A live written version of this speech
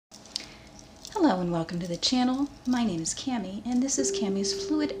Hello and welcome to the channel. My name is Cami and this is Cami's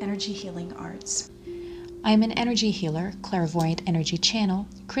Fluid Energy Healing Arts. I am an energy healer, clairvoyant energy channel,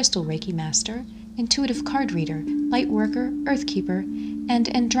 crystal Reiki master, intuitive card reader, light worker, earth keeper, and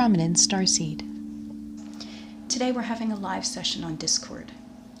Andromedan starseed. Today we're having a live session on Discord.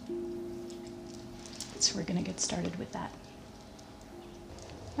 So we're going to get started with that.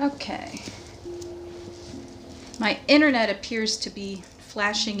 Okay. My internet appears to be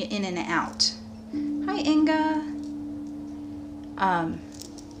flashing in and out. Hi, Inga.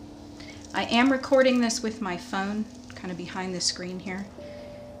 I am recording this with my phone, kind of behind the screen here.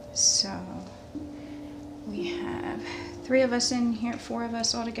 So we have 3 of us in here, 4 of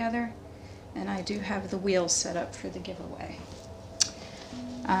us all together, and I do have the wheels set up for the giveaway.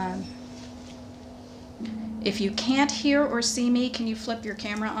 If you can't hear or see me, can you flip your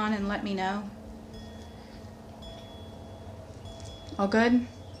camera on and let me know? All good?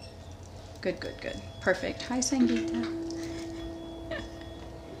 Good, good, good. Perfect. Hi, Sangeeta.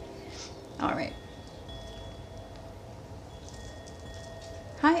 All right.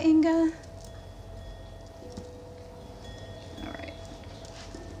 Hi, Inga. All right.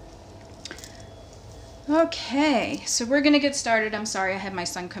 Okay, so we're going to get started. I'm sorry I had my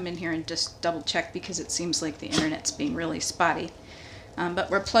son come in here and just double check because it seems like the internet's being really spotty.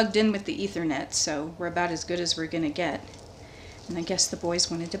 But we're plugged in with the Ethernet, so we're about as good as we're going to get. And I guess the boys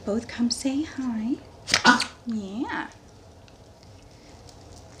wanted to both come say hi. Yeah.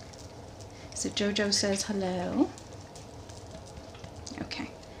 So Jojo says hello. Okay.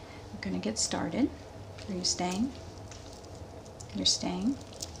 We're going to get started. Are you staying? You're staying?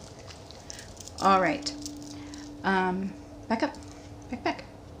 All right. Back up. Back, back.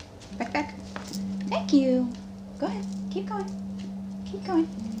 Back, back. Thank you. Go ahead. Keep going. Keep going.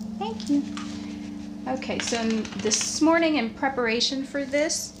 Thank you. Okay, so this morning in preparation for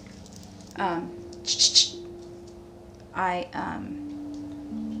this, I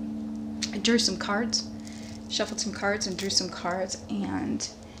drew some cards, shuffled some cards and drew some cards, and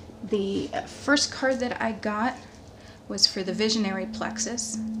the first card that I got was for the visionary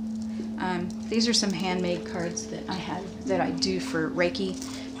plexus. These are some handmade cards that I had, that I do for Reiki,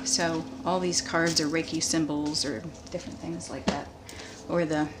 so all these cards are Reiki symbols or different things like that, or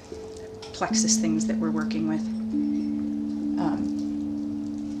the plexus things that we're working with.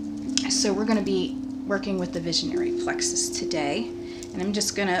 So we're going to be working with the visionary plexus today, and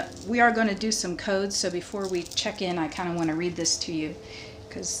we are going to do some codes. So before we check in, I kind of want to read this to you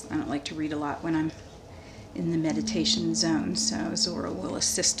because I don't like to read a lot when I'm in the meditation zone. So Zora will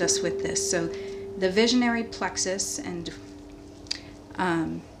assist us with this. So the visionary plexus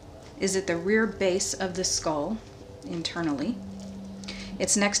is at the rear base of the skull internally.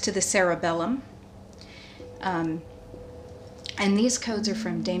 It's next to the cerebellum. And these codes are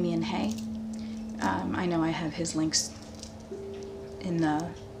from Damien Hay. I know I have his links in the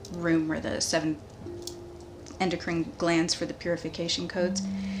room where the 7 endocrine glands for the purification codes.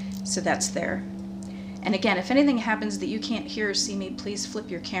 So that's there. And again, if anything happens that you can't hear or see me, please flip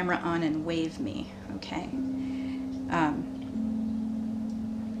your camera on and wave me, okay?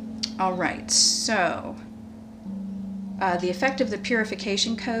 All right, so the effect of the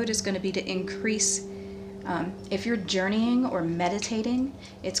purification code is going to be to increase, if you're journeying or meditating,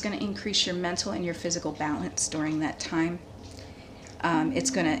 it's going to increase your mental and your physical balance during that time. It's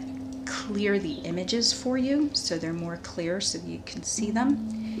going to clear the images for you so they're more clear so you can see them.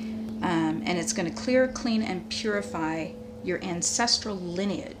 And it's going to clear, clean, and purify your ancestral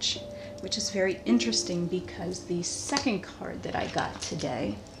lineage, which is very interesting because the second card that I got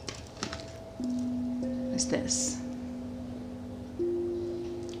today is this.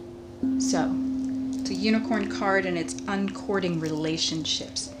 So, it's a unicorn card and it's uncording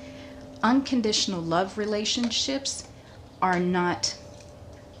relationships. Unconditional love relationships are not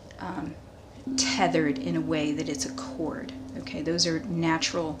tethered in a way that it's a cord. Okay, those are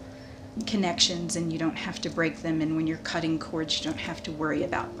natural connections and you don't have to break them, and when you're cutting cords you don't have to worry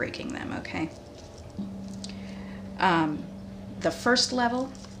about breaking them, okay? The first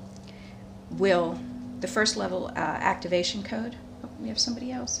level activation code, oh, we have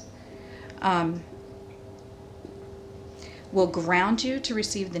somebody else, will ground you to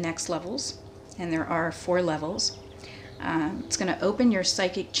receive the next levels, and there are 4 levels. It's going to open your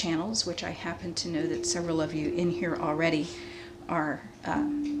psychic channels, which I happen to know that several of you in here already are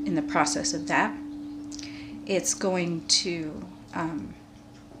in the process of that. It's going to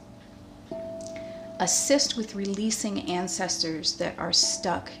assist with releasing ancestors that are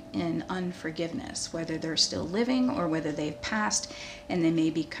stuck in unforgiveness, whether they're still living or whether they've passed and they may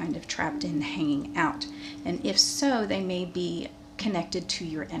be kind of trapped in hanging out. And if so, they may be connected to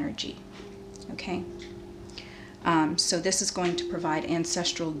your energy. okay? So this is going to provide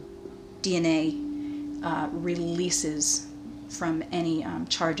ancestral DNA releases from any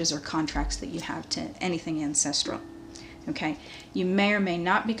charges or contracts that you have to anything ancestral. Okay, you may or may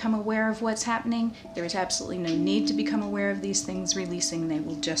not become aware of what's happening. There is absolutely no need to become aware of these things releasing. They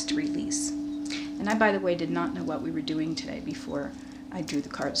will just release. And I, by the way, did not know what we were doing today before I drew the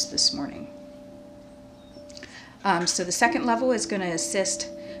cards this morning. So the second level is going to assist,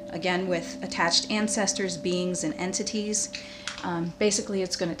 again, with attached ancestors, beings, and entities. Basically,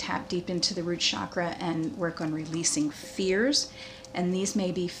 it's going to tap deep into the root chakra and work on releasing fears. And these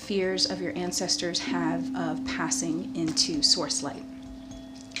may be fears of your ancestors have of passing into source light.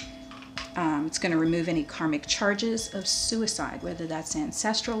 It's going to remove any karmic charges of suicide, whether that's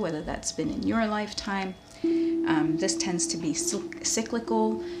ancestral, whether that's been in your lifetime. This tends to be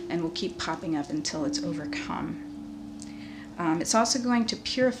cyclical and will keep popping up until it's overcome. It's also going to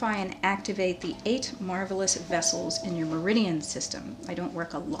purify and activate the 8 marvelous vessels in your meridian system. I don't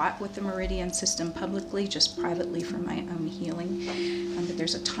work a lot with the meridian system publicly, just privately for my own healing. But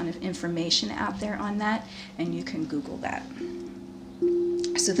there's a ton of information out there on that, and you can Google that.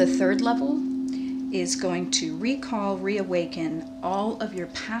 So the third level is going to recall, reawaken all of your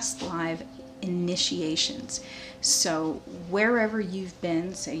past life initiations. So wherever you've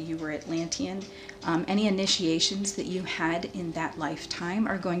been, say you were Atlantean, any initiations that you had in that lifetime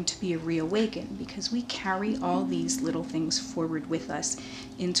are going to be reawakened, because we carry all these little things forward with us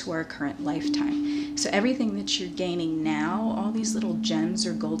into our current lifetime. So everything that you're gaining now, all these little gems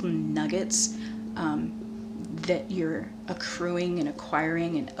or golden nuggets that you're accruing and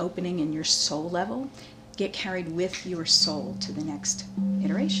acquiring and opening in your soul level, get carried with your soul to the next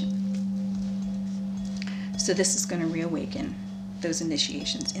iteration. So this is going to reawaken those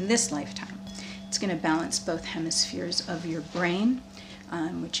initiations in this lifetime. It's going to balance both hemispheres of your brain,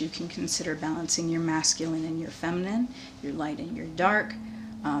 which you can consider balancing your masculine and your feminine, your light and your dark,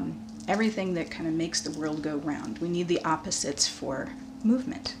 everything that kind of makes the world go round. We need the opposites for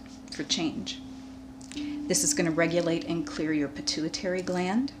movement, for change. This is going to regulate and clear your pituitary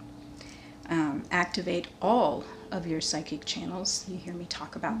gland, activate all of your psychic channels. You hear me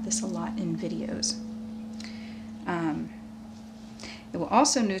talk about this a lot in videos. It will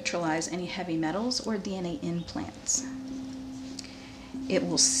also neutralize any heavy metals or DNA implants. It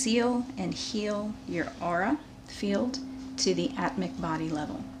will seal and heal your aura field to the atmic body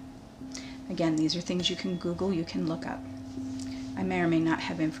level. Again, these are things you can Google, you can look up. I may or may not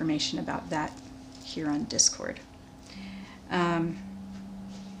have information about that here on Discord.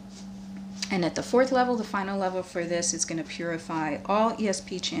 And at the fourth level, the final level for this, is going to purify all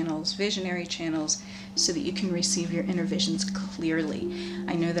ESP channels, visionary channels, so that you can receive your inner visions clearly.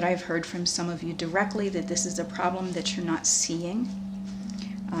 I know that I've heard from some of you directly that this is a problem that you're not seeing,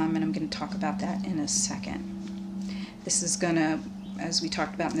 and I'm going to talk about that in a second. This is going to, as we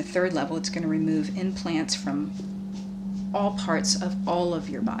talked about in the third level, it's going to remove implants from all parts of all of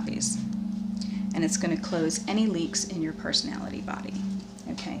your bodies, and it's going to close any leaks in your personality body.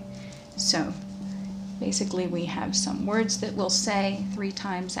 Okay, so basically we have some words that we'll say 3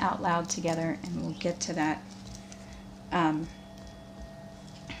 times out loud together, and we'll get to that. The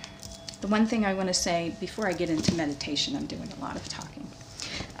one thing I want to say before I get into meditation, I'm doing a lot of talking.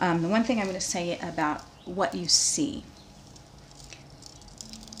 The one thing I'm going to say about what you see.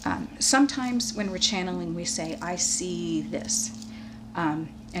 Sometimes when we're channeling, we say, I see this.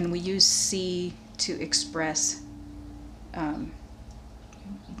 And we use see to express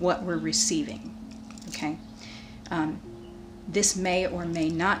what we're receiving. Okay? This may or may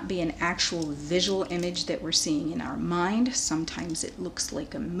not be an actual visual image that we're seeing in our mind. Sometimes it looks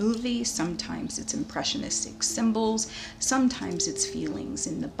like a movie. Sometimes it's impressionistic symbols. Sometimes it's feelings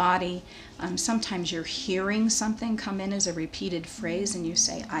in the body. Sometimes you're hearing something come in as a repeated phrase and you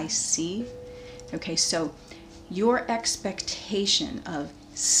say, I see. Okay, so your expectation of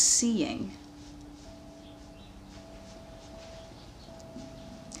seeing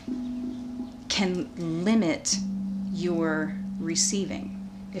can limit your receiving.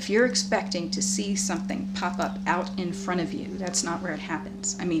 If you're expecting to see something pop up out in front of you, that's not where it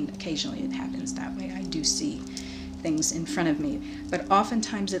happens. I mean, occasionally it happens that way. I do see things in front of me, but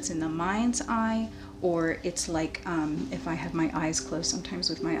oftentimes it's in the mind's eye, or it's like if I have my eyes closed, sometimes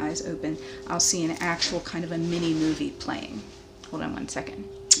with my eyes open, I'll see an actual kind of a mini movie playing. Hold on one second.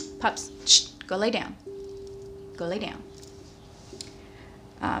 Pups, shh, go lay down. Go lay down.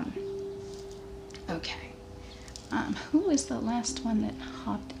 Okay. Who was the last one that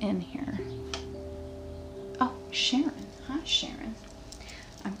hopped in here? Oh, Sharon. Hi, Sharon.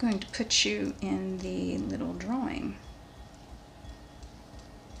 I'm going to put you in the little drawing.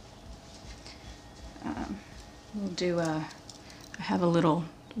 we'll do I have a little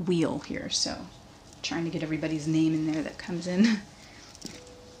wheel here, so I'm trying to get everybody's name in there that comes in.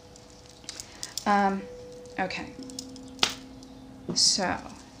 Okay, so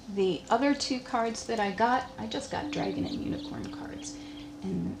the other two cards that I just got Dragon and Unicorn cards,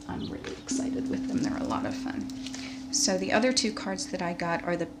 and I'm really excited with them. They're a lot of fun. So the other two cards that I got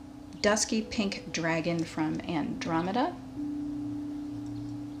are the Dusky Pink Dragon from Andromeda,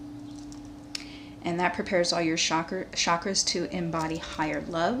 and that prepares all your chakras to embody higher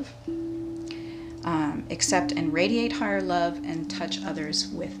love, accept and radiate higher love, and touch others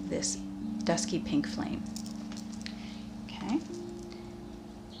with this dusky pink flame. Okay,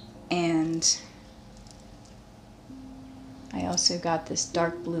 and I also got this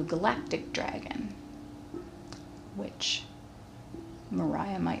dark blue galactic dragon, which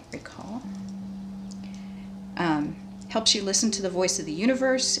Mariah might recall. Helps you listen to the voice of the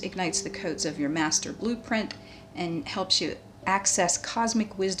universe, ignites the codes of your master blueprint, and helps you access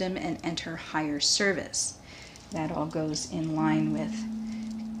cosmic wisdom and enter higher service. That all goes in line with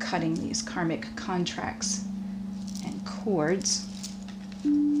cutting these karmic contracts and cords.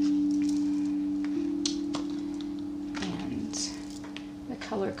 And the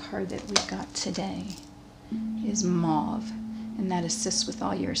color card that we got today is mauve, and that assists with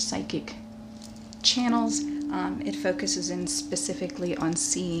all your psychic channels. It focuses in specifically on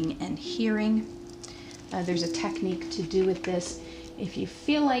seeing and hearing. There's a technique to do with this. If you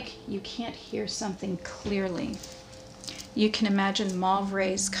feel like you can't hear something clearly, you can imagine mauve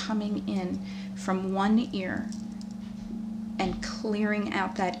rays coming in from one ear and clearing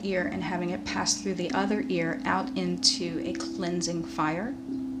out that ear and having it pass through the other ear out into a cleansing fire.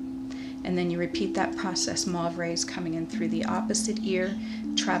 And then you repeat that process, mauve rays coming in through the opposite ear,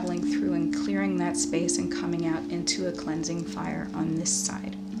 traveling through and clearing that space and coming out into a cleansing fire on this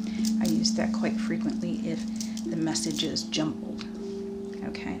side. I use that quite frequently if the message is jumbled.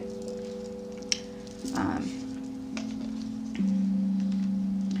 Okay.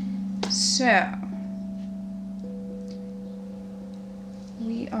 So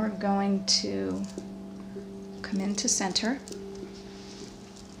we are going to come into center,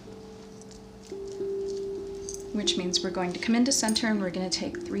 which means we're going to come into center and we're going to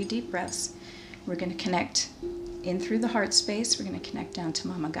take 3 deep breaths. We're going to connect in through the heart space. We're going to connect down to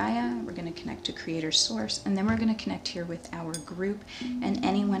Mama Gaia. We're going to connect to Creator Source. And then we're going to connect here with our group and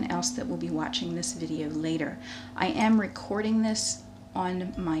anyone else that will be watching this video later. I am recording this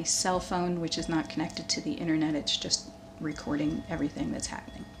on my cell phone, which is not connected to the internet. It's just recording everything that's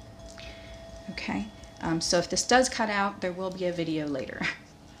happening. Okay, so if this does cut out, there will be a video later.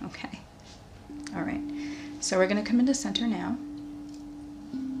 Okay, all right. So we're going to come into center now.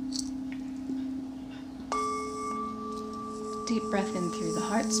 Deep breath in through the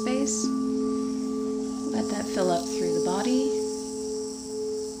heart space. Let that fill up through the body.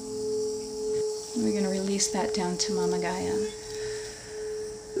 And we're going to release that down to Mama Gaia.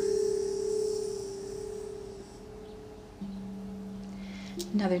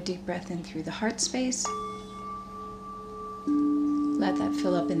 Another deep breath in through the heart space. Let that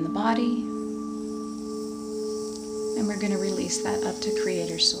fill up in the body. And we're going to release that up to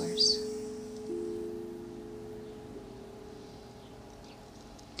Creator Source.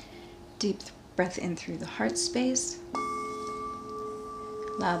 Deep breath in through the heart space.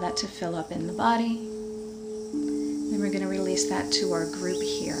 Allow that to fill up in the body. Then we're going to release that to our group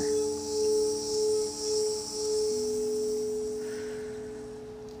here.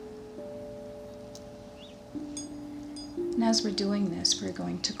 And as we're doing this, we're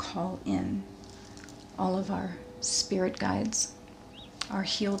going to call in all of our spirit guides, our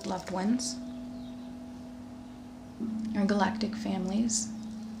healed loved ones, our galactic families.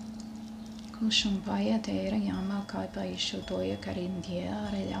 Kushumbaya Dera Yama Kaipa Ishodoya Karindia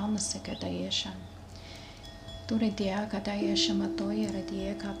Rayamasa Kadayesha. Duredia Kadayesha Matoya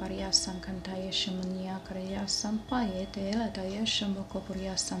Radia Kapariasam Kantayesha Munia Karayasam Paye Dela Dayesha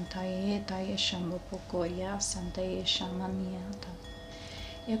Mokopuria Santaye Dayesha Mopokoria Santayesha Maniata.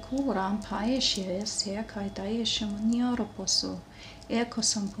 Ekuram Paeshe Sekai Dayesha Munia Roposo. Eko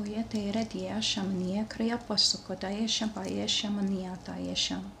Sampoye Dera Dia Shamania Kriaposuko Dayesha Payesha Maniata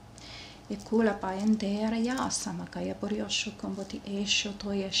Yesha. Ekula paendera ya samakaya boriosho komboti esho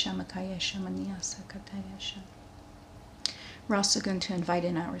toya shamakaya shamania sakatayasha. We're also going to invite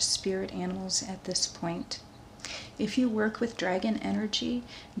in our spirit animals at this point. If you work with dragon energy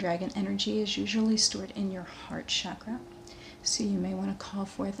is usually stored in your heart chakra. So you may want to call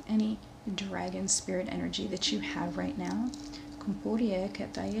forth any dragon spirit energy that you have right now. Kumpuria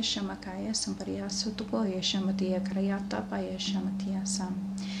ketaya shamakaya samparia sutukoya shamatia krayata paya shamatia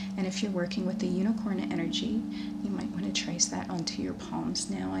sam. And if you're working with the unicorn energy, you might want to trace that onto your palms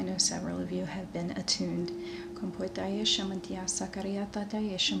now. I know several of you have been attuned.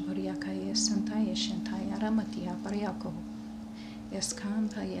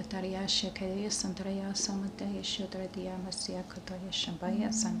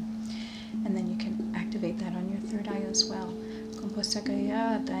 And then you can activate that on your third eye as well.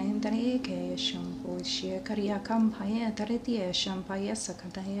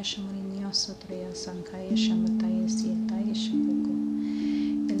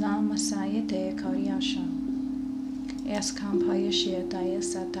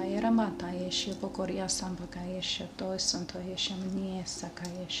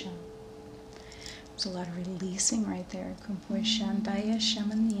 There's a lot of releasing right there.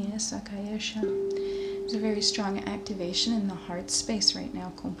 There's a very strong activation in the heart space right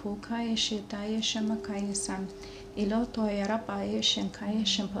now.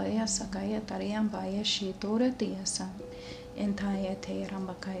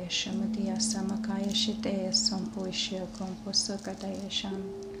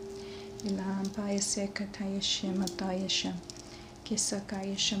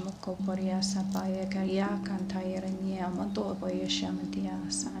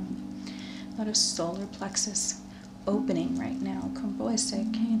 A lot of solar plexus opening right now.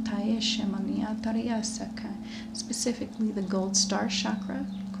 Specifically the gold star chakra,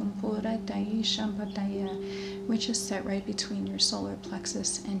 which is set right between your solar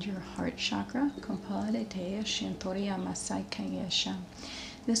plexus and your heart chakra.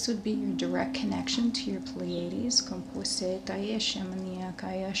 This would be your direct connection to your Pleiades.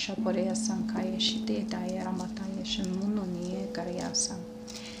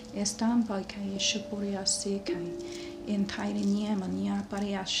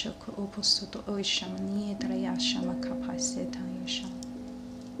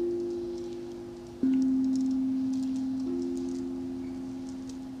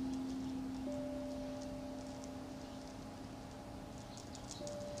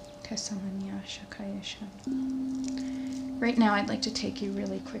 Right now, I'd like to take you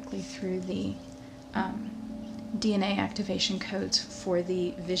really quickly through the DNA activation codes for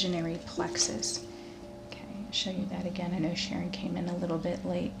the visionary plexus. Okay, I'll show you that again. I know Sharon came in a little bit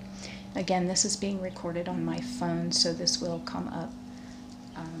late. Again, this is being recorded on my phone, so this will come up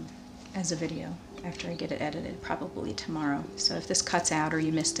as a video after I get it edited, probably tomorrow. So if this cuts out or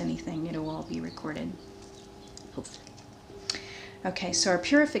you missed anything, it'll all be recorded, hopefully. Okay, so our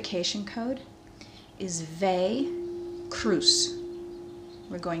purification code is Ve Cruz.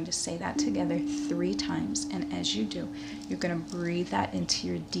 We're going to say that together 3 times, and as you do, you're going to breathe that into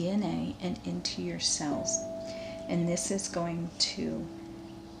your DNA and into your cells. And this is going to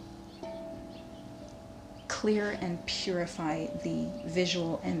clear and purify the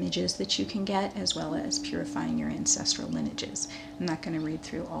visual images that you can get, as well as purifying your ancestral lineages. I'm not going to read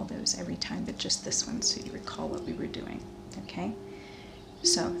through all those every time, but just this one so you recall what we were doing. Okay?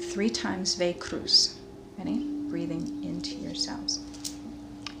 So 3 times Ve Cruz. Ready? Breathing into your cells.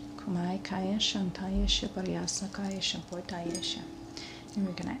 And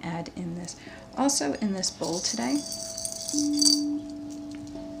we're going to add in this. Also in this bowl today,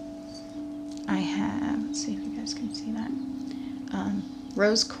 I have, let's see if you guys can see that,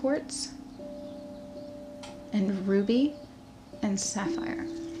 rose quartz and ruby and sapphire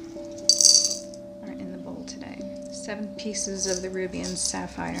are in the bowl today. 7 pieces of the ruby and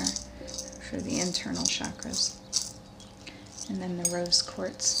sapphire for the internal chakras. And then the rose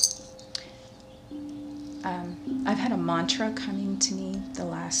quartz. I've had a mantra coming to me the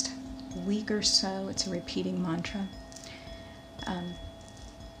last week or so. It's a repeating mantra,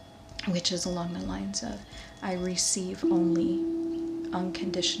 which is along the lines of, I receive only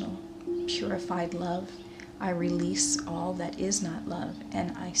unconditional, purified love. I release all that is not love,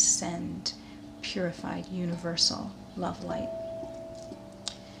 and I send purified, universal love light.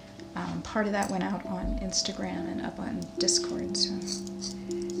 Part of that went out on Instagram and up on Discord, so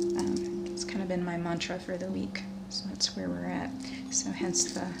it's kind of been my mantra for the week. So that's where we're at. So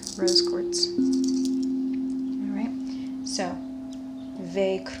hence the rose quartz. All right. So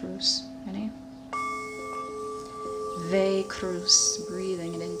Ve Cruz. Ready? Ve Cruz.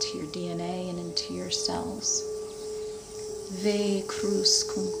 Breathing it into your DNA and into your cells. Ve Cruz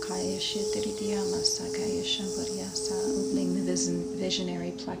Kumkaya Shitiridiamasa Shambariasa. Opening the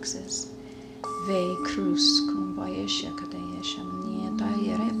visionary plexus. Ve Cruz Kumbaya Shakadaya Shamania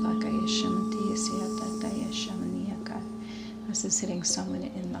Dayare Bakaya Shamantia Siata Shamaniaka. This is hitting someone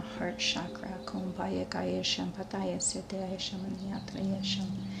in the heart chakra. Kumbaya Kaya Shampataya Setaya Shamaniatraya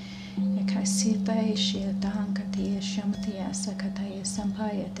Sham. Ekaisita Shiadankati Shamatiasa Kataya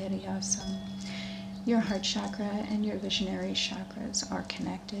Sampaya Deriyasam. Your heart chakra and your visionary chakras are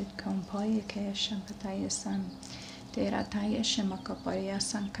connected. Kompoya Kaya Shampataya Sam. Derataya Shimakapaya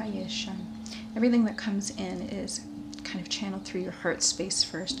Sankaya Sham. Everything that comes in is kind of channeled through your heart space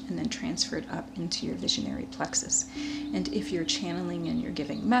first and then transferred up into your visionary plexus. And if you're channeling and you're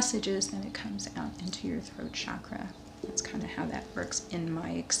giving messages, then it comes out into your throat chakra. That's kind of how that works in my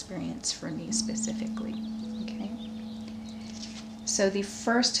experience for me specifically. Okay. So the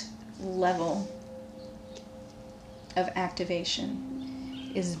first level of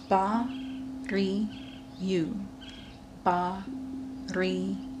activation is Ba Ri Yu. Ba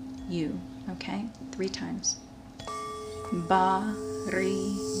Ri Yu. Okay? 3 times. Ba Ri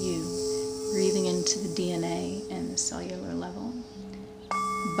Yu. Breathing into the DNA and the cellular level.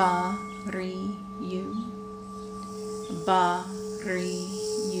 Ba Ri Yu. Ba Ri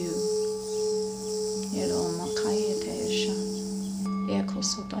Yu. Elo Makaya Teesha. Eko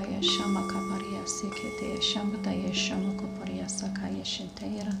Sotaya Shamakaparia Sikete Shambataya Shamakoparia Sakaya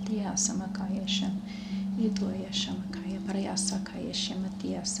Shintera Tia Samakaya Sham. Idoya Shamakaya Parayasakaya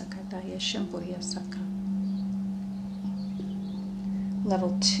Shamatia Sakataya Shambuya Saka.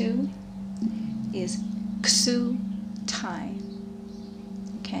 Level 2 is Ksu Tai.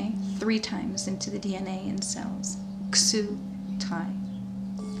 Okay? 3 times into the DNA and cells. Ksu Tai.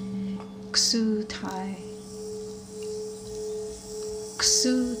 Ksu Tai.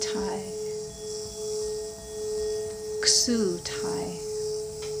 Ksu Tai. Ksu Tai.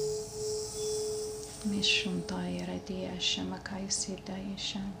 Mishuntaya Radia Shamakai Sitaya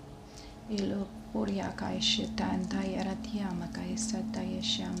Sham. Ilo Puriakai Shitantaya Ratiamakai Sataya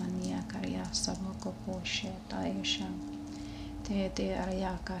Shamania Karya Saboko Poshe Taya Sham. Te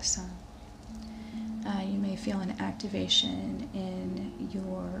Ariakasa. You may feel an activation in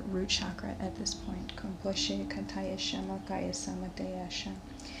your root chakra at this point. Komposhe Kataya Shamakaya Samataya Sham.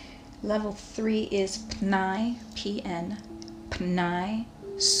 Level 3 is Pnai, P-N, Pnai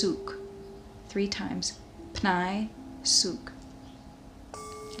Suk. 3 times. Pnai Suk.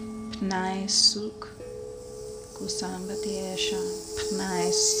 Pnai Suk. Kusambataya Sham.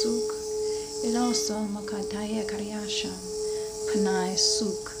 Pnai Suk. Iloso Makataya Karyasham. Pnai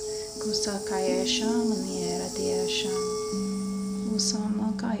Suk. Kusakaya Sham Niera Diasham.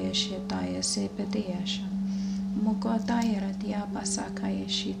 Usamakaya Shetaya Sepedaya Sham. Mukotaya Radia Basakaya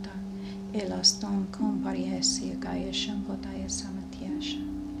Shita. Elaston Kompariesi Gaya Shampotaya Samatya Sham.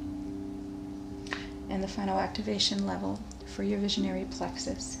 And the final activation level for your visionary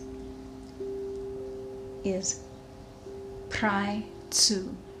plexus is Prai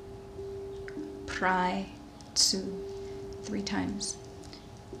Tsu. Prai Tsu. 3 times.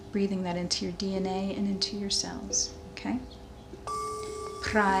 Breathing that into your DNA and into your cells. Okay?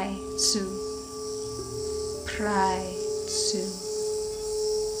 Prai Tsu. Prai Tsu.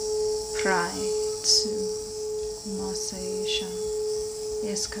 Prai Tsu. Kumasaya Sham.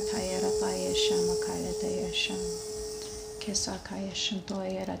 Eskataya Rapaya Shamakaya Daya Sham. Kesakaya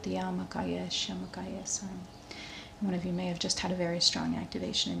Shantoya Radiamakaya Shamakaya Sam. One of you may have just had a very strong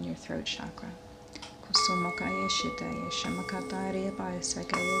activation in your throat chakra. Kusumakaya Shitaya Shamakataya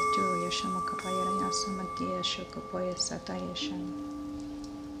Bayasakaya Juya Shamakapaya Yasamatiya Shokapoya Sataya Sham.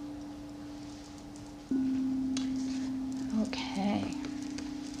 Okay.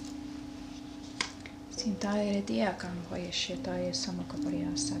 Sintaya Dia Kampoya Shitaya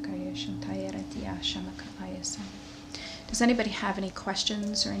Samakapaya Sakaya Shantaya Dia Shamakapaya Sam. Does anybody have any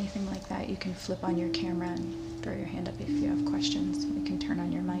questions or anything like that? You can flip on your camera and throw your hand up if you have questions. We can turn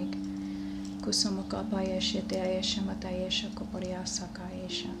on your mic. Kusumakapaya Shitaya Shamataya Shokapoya Sakaya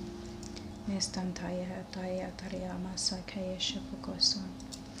Sham. Mestantaya Taya Tariyama Sakaya Shapukoson.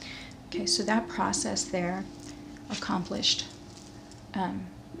 Okay, so that process there accomplished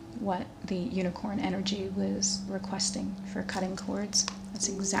what the unicorn energy was requesting for cutting cords. That's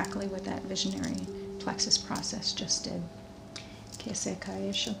exactly what that visionary plexus process just did.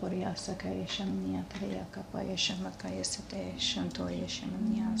 Kesekaya Shaporia Sakaya Shamnia Tariya Kapaya Shamakaya Sate Shantoya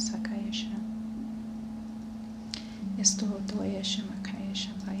Shamania Sakaya Sham. Estotoya Shamakaya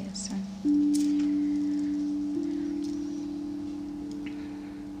Shapaya San.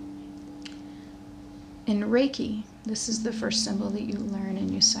 In Reiki, this is the first symbol that you learn in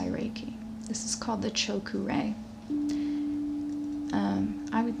Yusai Reiki. This is called the Chokure.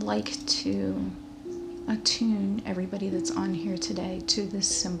 I would like to attune everybody that's on here today to this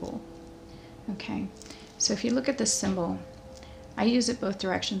symbol. Okay, so if you look at this symbol, I use it both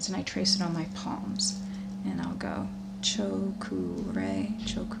directions and I trace it on my palms. And I'll go Chokure,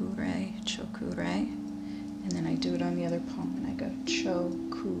 Chokure, Chokure. And then I do it on the other palm, and I go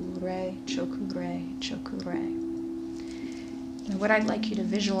chokure, chokure, chokure. And what I'd like you to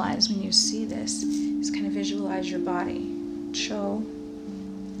visualize when you see this is kind of visualize your body. Cho,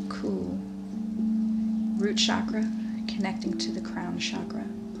 ku, root chakra, connecting to the crown chakra.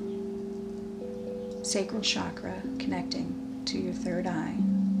 Sacral chakra, connecting to your third eye.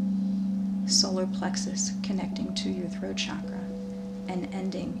 Solar plexus, connecting to your throat chakra, and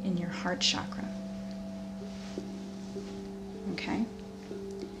ending in your heart chakra. Okay?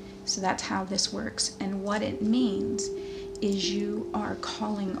 So that's how this works. And what it means is you are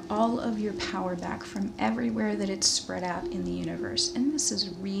calling all of your power back from everywhere that it's spread out in the universe. And this is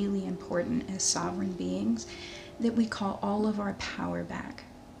really important as sovereign beings, that we call all of our power back.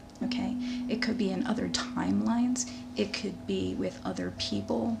 Okay? It could be in other timelines. It could be with other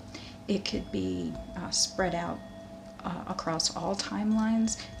people. It could be spread out across all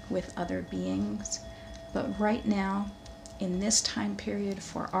timelines with other beings. But right now, in this time period,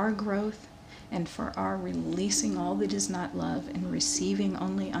 for our growth and for our releasing all that is not love and receiving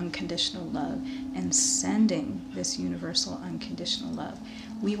only unconditional love and sending this universal unconditional love,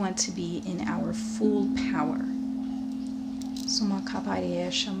 we want to be in our full power.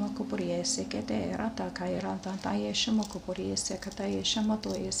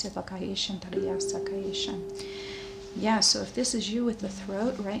 Yeah, so if this is you with the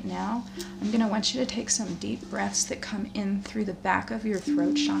throat right now, I'm going to want you to take some deep breaths that come in through the back of your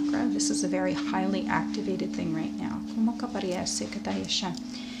throat chakra. This is a very highly activated thing right now.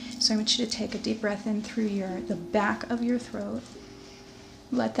 So I want you to take a deep breath in through the back of your throat.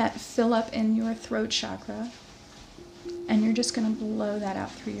 Let that fill up in your throat chakra. And you're just going to blow that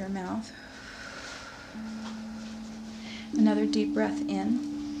out through your mouth. Another deep breath in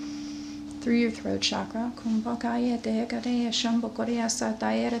through your throat chakra.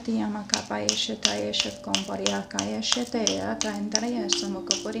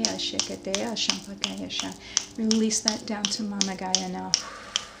 Release that down to Mama Gaia now.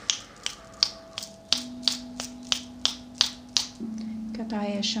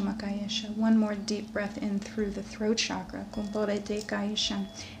 One more deep breath in through the throat chakra.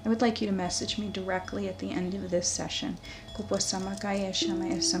 I would like you to message me directly at the end of this session. I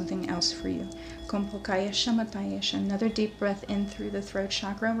have something else for you. Another deep breath in through the throat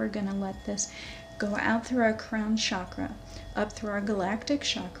chakra. We're going to let this go out through our crown chakra, up through our galactic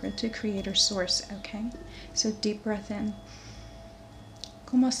chakra to creator source, okay? So deep breath in.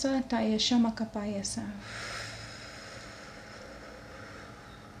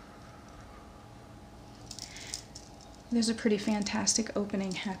 There's a pretty fantastic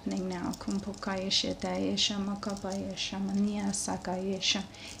opening happening now. For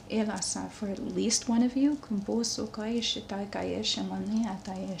at least one of you.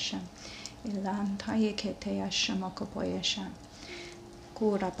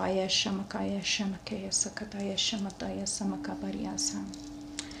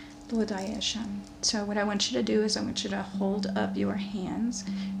 So what I want you to do is I want you to hold up your hands.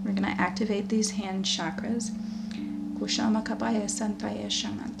 We're going to activate these hand chakras. So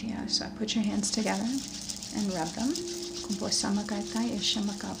put your hands together and rub them.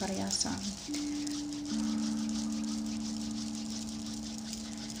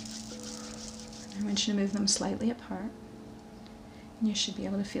 I want you to move them slightly apart. And you should be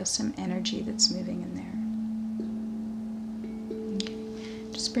able to feel some energy that's moving in there. Okay.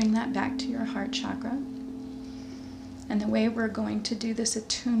 Just bring that back to your heart chakra. And the way we're going to do this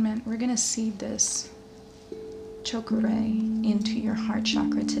attunement, we're going to seed this chokure into your heart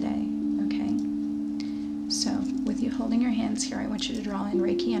chakra today, okay? So with you holding your hands here, I want you to draw in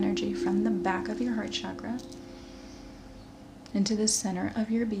Reiki energy from the back of your heart chakra into the center of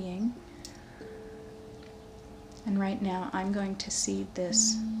your being. And right now I'm going to seed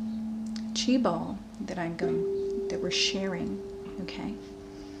this chi ball that we're sharing, okay,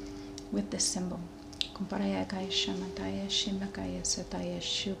 with this symbol. Kumpara kaya shamataya shimakaya sataya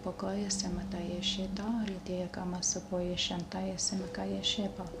shupakaya samataya shetari dea kama sapoya shantaya simakaya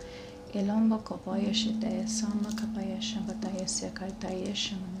shepa ilomba kopaya shetaya sama kapaya shamataya sekataya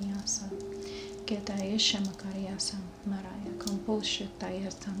shamanyasa ketaya shamakaya samaraya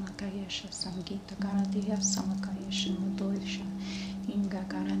kompulshetaya samakaya samgita karadiya samakaya shamadosha inga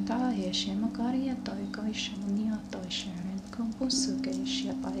karantaya shimakaya toika shamanya tosharan kompusuke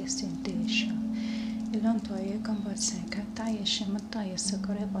shepaya sintesha. You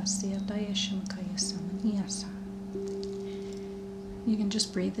can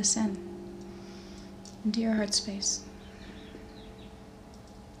just breathe this in into your heart space.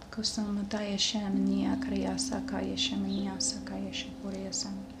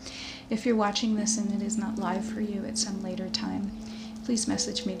 If you're watching this and it is not live for you at some later time, please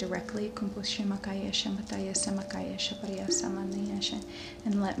message me directly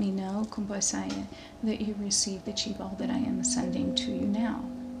and let me know that you received the chi ball that I am sending to you now.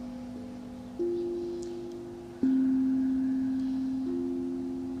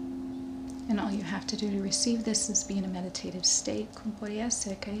 And all you have to do to receive this is be in a meditative state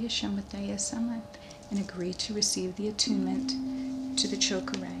and agree to receive the attunement to the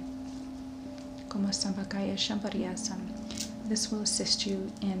chokure. This will assist you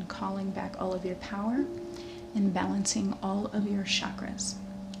in calling back all of your power and balancing all of your chakras.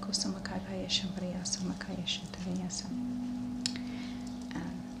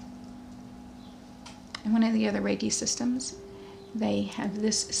 And one of the other Reiki systems, they have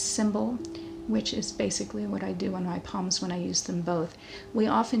this symbol, which is basically what I do on my palms when I use them both. We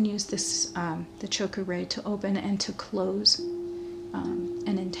often use this, the chokure, to open and to close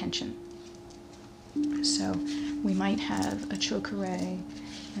an intention. So we might have a chokure,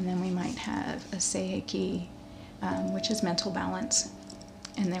 and then we might have a seiki, which is mental balance,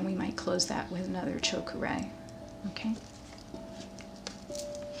 and then we might close that with another chokure. Okay?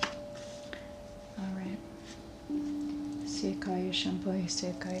 All right. Sekaya shampoy,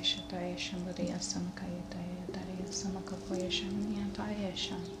 sekaya shataya shambodaya samakaya daya daya samakapoya shamanya daya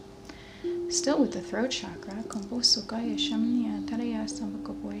sham. Still with the throat chakra, kompusukaya shamanya daya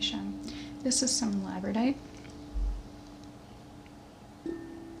samakapoya sham. This is some labradite.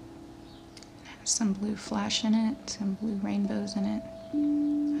 Some blue flash in it, some blue rainbows in it.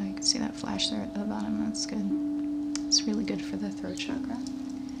 You can see that flash there at the bottom. That's good. It's really good for the throat chakra.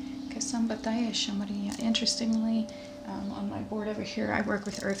 Interestingly, on my board over here, I work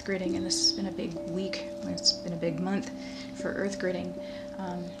with earth gridding, and this has been a big week. It's been a big month for earth gridding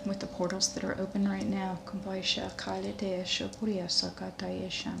with the portals that are open right now.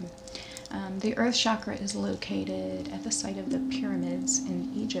 The earth chakra is located at the site of the pyramids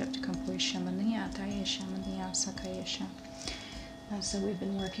in Egypt. So we've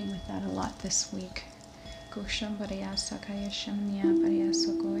been working with that a lot this week.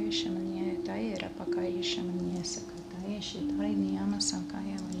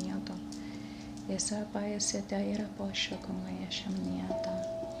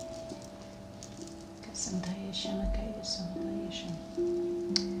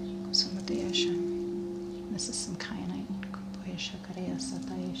 This is some kyanite.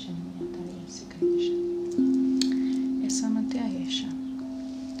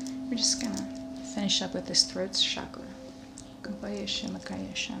 We're just going to finish up with this throat chakra.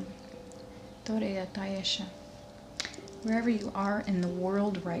 Wherever you are in the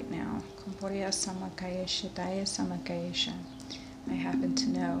world right now, I happen to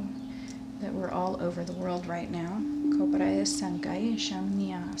know that we're all over the world right now.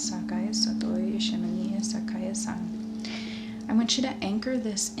 I want you to anchor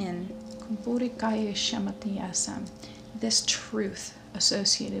this in, this truth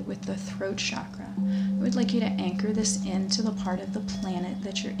associated with the throat chakra. I would like you to anchor this into the part of the planet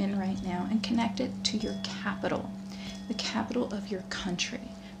that you're in right now and connect it to your capital, the capital of your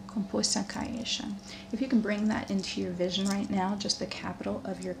country. If you can bring that into your vision right now, just the capital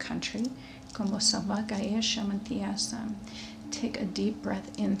of your country. Take a deep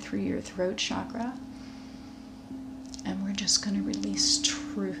breath in through your throat chakra, and we're just going to release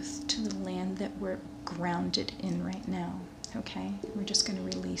truth to the land that we're grounded in right now. Okay? We're just going to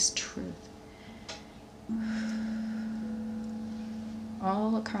release truth.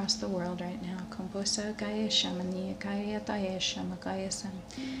 All across the world right now.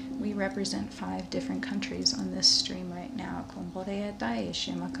 We represent 5 different countries on this stream right now.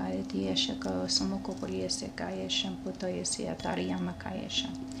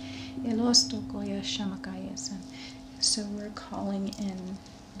 So we're calling in,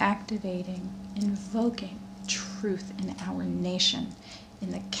 activating, invoking truth in our nation,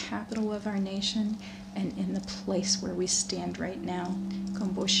 in the capital of our nation, and in the place where we stand right now.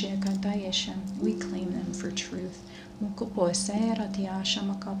 We claim them for truth.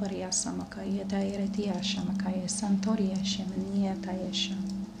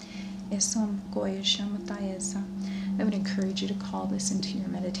 I would encourage you to call this into your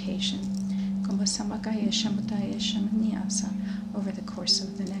meditation over the course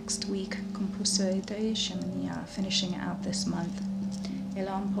of the next week, finishing out this month.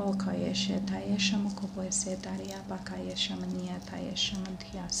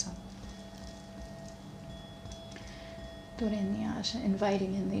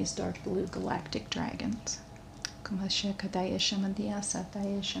 Inviting in these dark blue galactic dragons.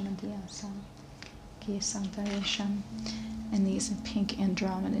 And these pink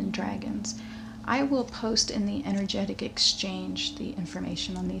Andromedan dragons. I will post in the energetic exchange the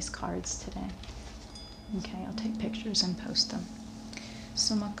information on these cards today. Okay, I'll take pictures and post them.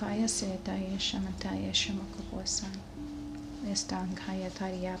 Sumakaya Setaya Shamataya Shamakobosan. Estankaya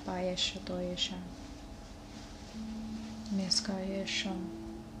Tariapaya Shotoyasha. Miskaya Shom.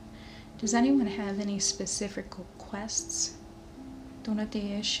 Does anyone have any specific requests?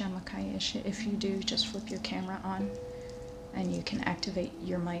 If you do, just flip your camera on and you can activate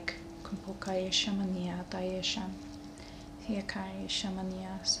your mic.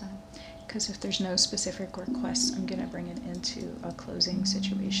 Because if there's no specific requests, I'm going to bring it into a closing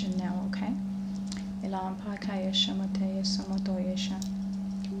situation now, okay?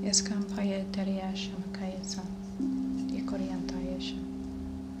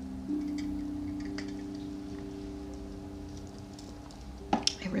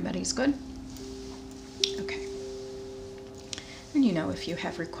 Everybody's good? Okay. And you know, if you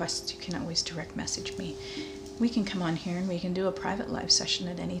have requests, you can always direct message me. We can come on here and we can do a private live session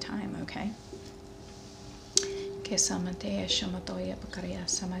at any time, okay?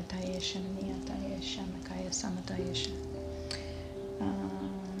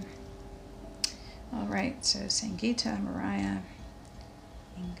 All right, so Sangeeta, Mariah,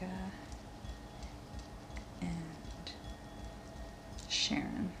 Inga, and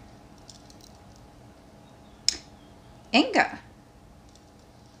Sharon.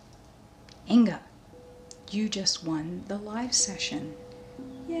 Inga, you just won the live session.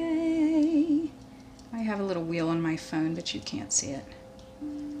 Yay! I have a little wheel on my phone, but you can't see it.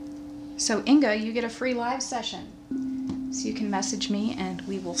 So Inga, you get a free live session. So you can message me and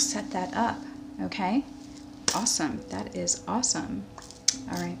we will set that up, okay? Awesome, that is awesome.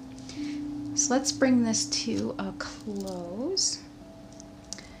 All right, so let's bring this to a close.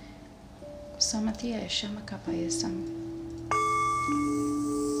 I'm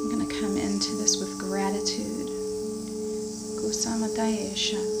going to come into this with gratitude.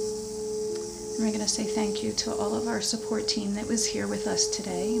 And we're going to say thank you to all of our support team that was here with us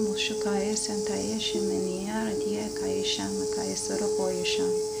today.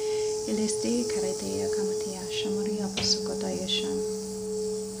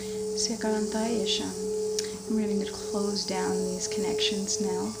 We're going to close down these connections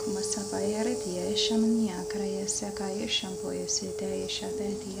now.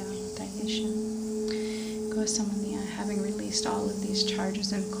 Having released all of these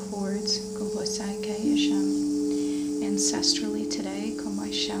charges and cords ancestrally today,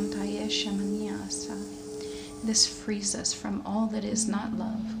 this frees us from all that is not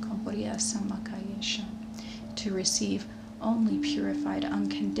love, to receive only purified,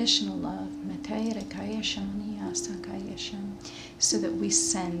 unconditional love, so that we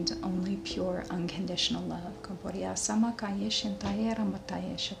send only pure, unconditional love.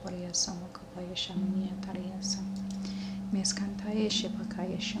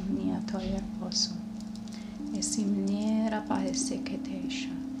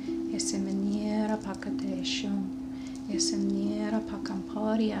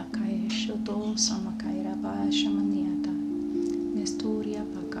 Mesturia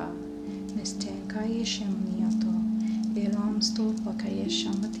paka, mestenkaya shemniato, belongsto pakaya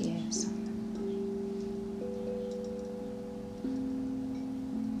shamatiesa.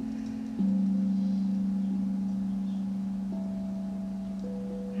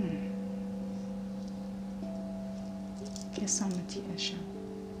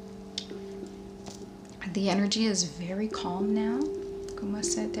 The energy is very calm now.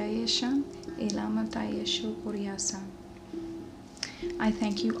 I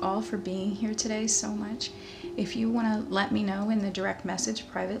thank you all for being here today so much. If you want to let me know in the direct message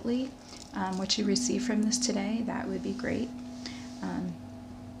privately what you received from this today, that would be great.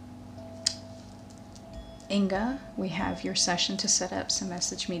 Inga, we have your session to set up, so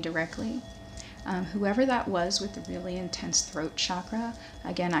message me directly. Whoever that was with the really intense throat chakra,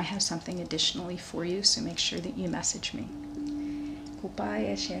 again, I have something additionally for you, so make sure that you message me.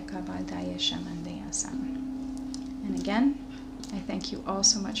 And again, I thank you all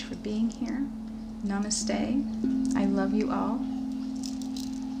so much for being here. Namaste. I love you all.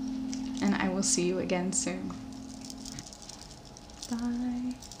 And I will see you again soon.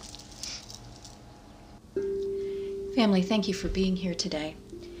 Bye. Family, thank you for being here today.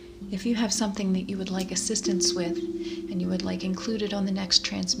 If you have something that you would like assistance with and you would like included on the next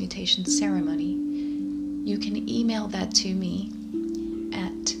transmutation ceremony, you can email that to me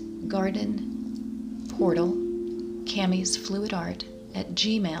at gardenportal, Cammy's Fluid Art at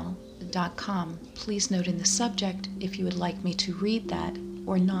gmail.com. lightlanguage.com. Please note in the subject if you would like me to read that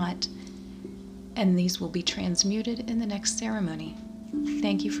or not, and these will be transmuted in the next ceremony.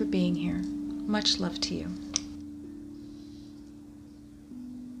 Thank you for being here. Much love to you.